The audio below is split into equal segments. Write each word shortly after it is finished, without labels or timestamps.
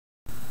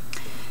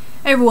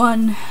Hey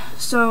everyone,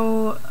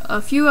 so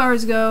a few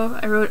hours ago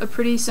I wrote a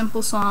pretty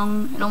simple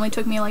song. It only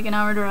took me like an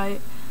hour to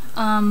write,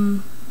 but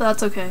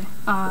that's okay.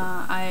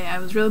 I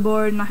was really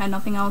bored and I had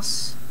nothing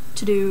else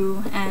to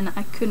do and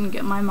I couldn't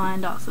get my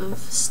mind off of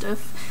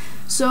stuff,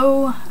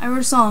 so I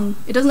wrote a song.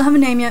 It doesn't have a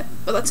name yet,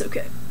 but that's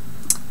okay.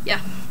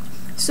 Yeah,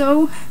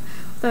 so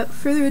without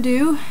further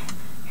ado,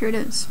 here it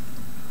is.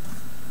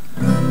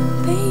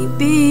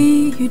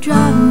 Baby, you're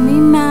driving me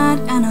mad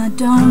and I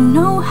don't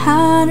know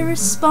how to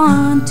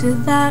respond to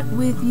that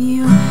with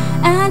you.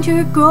 And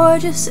you're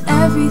gorgeous,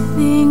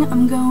 everything.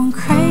 I'm going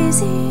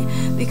crazy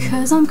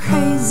because I'm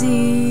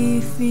crazy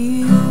for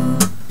you.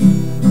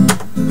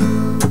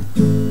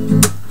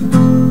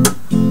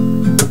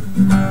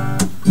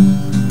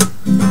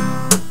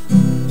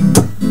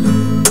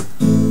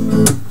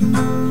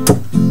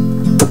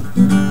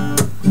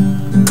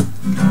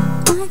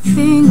 I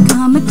think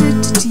I'm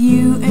addicted to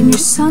you and your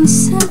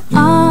sunset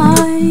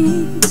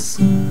eyes.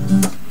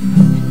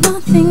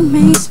 Nothing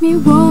makes me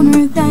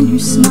warmer than your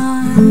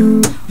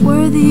smile,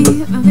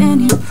 worthy of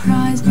any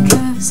prize.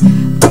 Because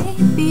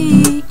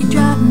baby, you're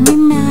driving me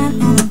mad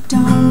and I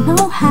don't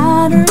know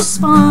how to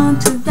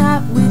respond to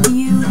that with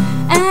you.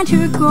 And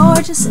you're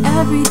gorgeous,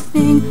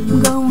 everything.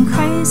 I'm going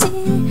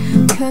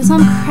crazy because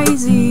I'm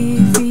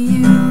crazy for you.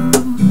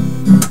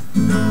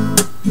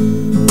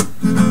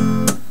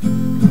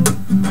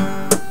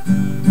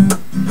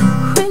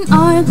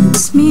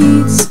 Let's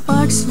meet,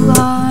 sparks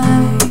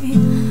fly.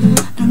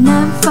 I've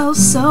never felt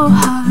so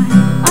high.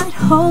 I'd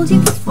hold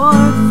you for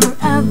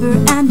forever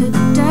and a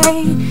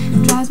day.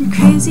 It drives me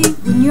crazy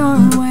when you're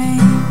away.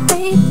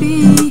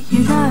 Baby,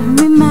 you're driving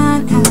me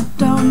mad and I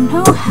don't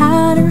know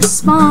how to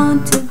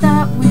respond to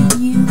that with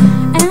you.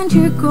 And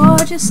you're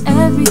gorgeous,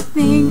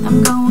 everything.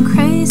 I'm going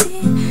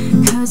crazy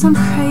cause I'm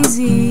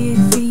crazy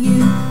for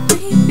you.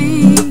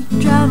 Baby,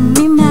 you're driving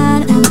me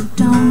mad and I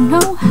don't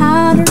know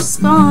how to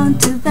respond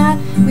to that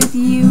with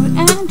you.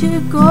 And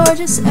you're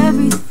gorgeous,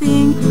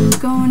 everything.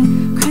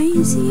 Going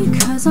crazy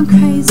cause I'm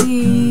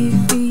crazy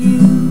for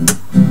you.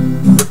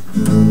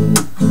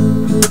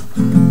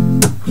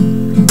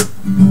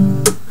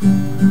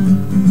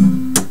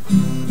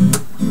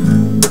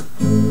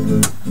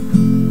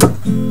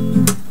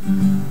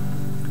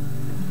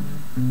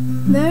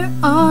 There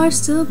are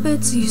still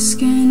bits of your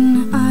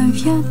skin I've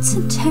yet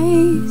to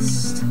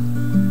taste,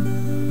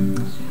 and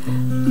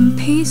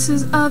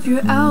pieces of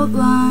your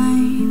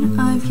outline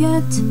I've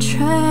yet to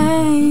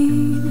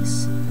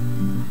trace.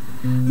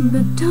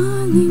 But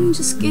darling,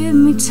 just give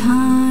me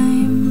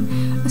time.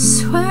 I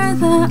swear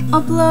that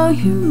I'll blow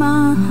your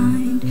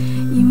mind.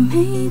 You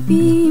may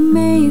be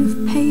made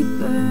of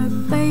paper,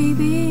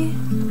 baby,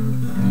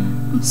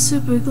 I'm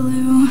super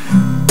glue.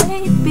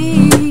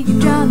 Baby, you're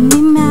driving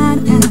me mad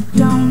and I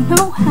don't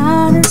know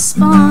how to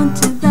respond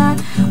to that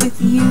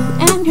with you.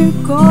 And you're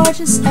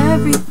gorgeous,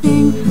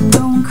 everything.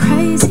 Going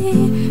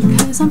crazy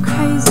cause I'm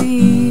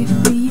crazy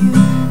for you.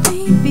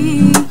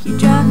 Baby, you're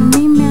driving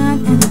me mad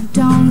and I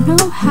don't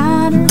know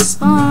how to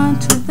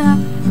respond to that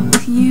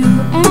with you.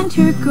 And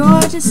you're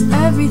gorgeous,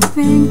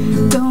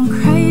 everything. Going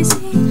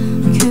crazy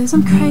because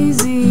I'm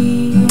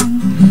crazy.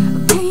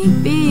 And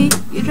baby,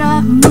 you're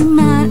driving me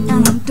mad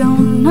and I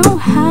don't know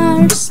how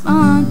to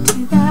respond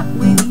to that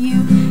with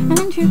you.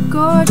 And you're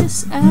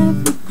gorgeous,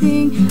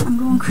 everything. I'm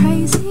going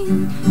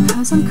crazy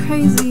cause I'm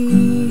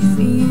crazy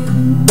for you.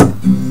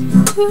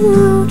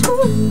 Do,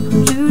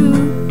 do,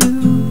 do, do.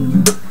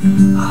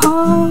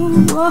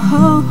 Oh, oh,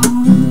 oh,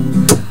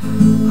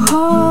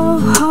 oh,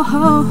 oh,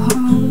 oh,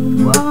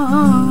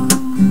 oh,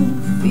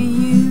 for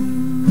you.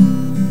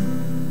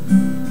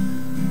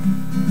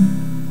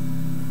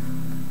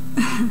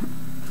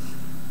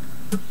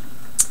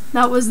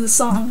 That was the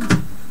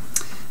song.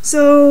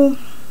 So,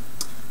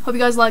 hope you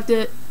guys liked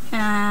it,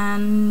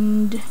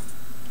 and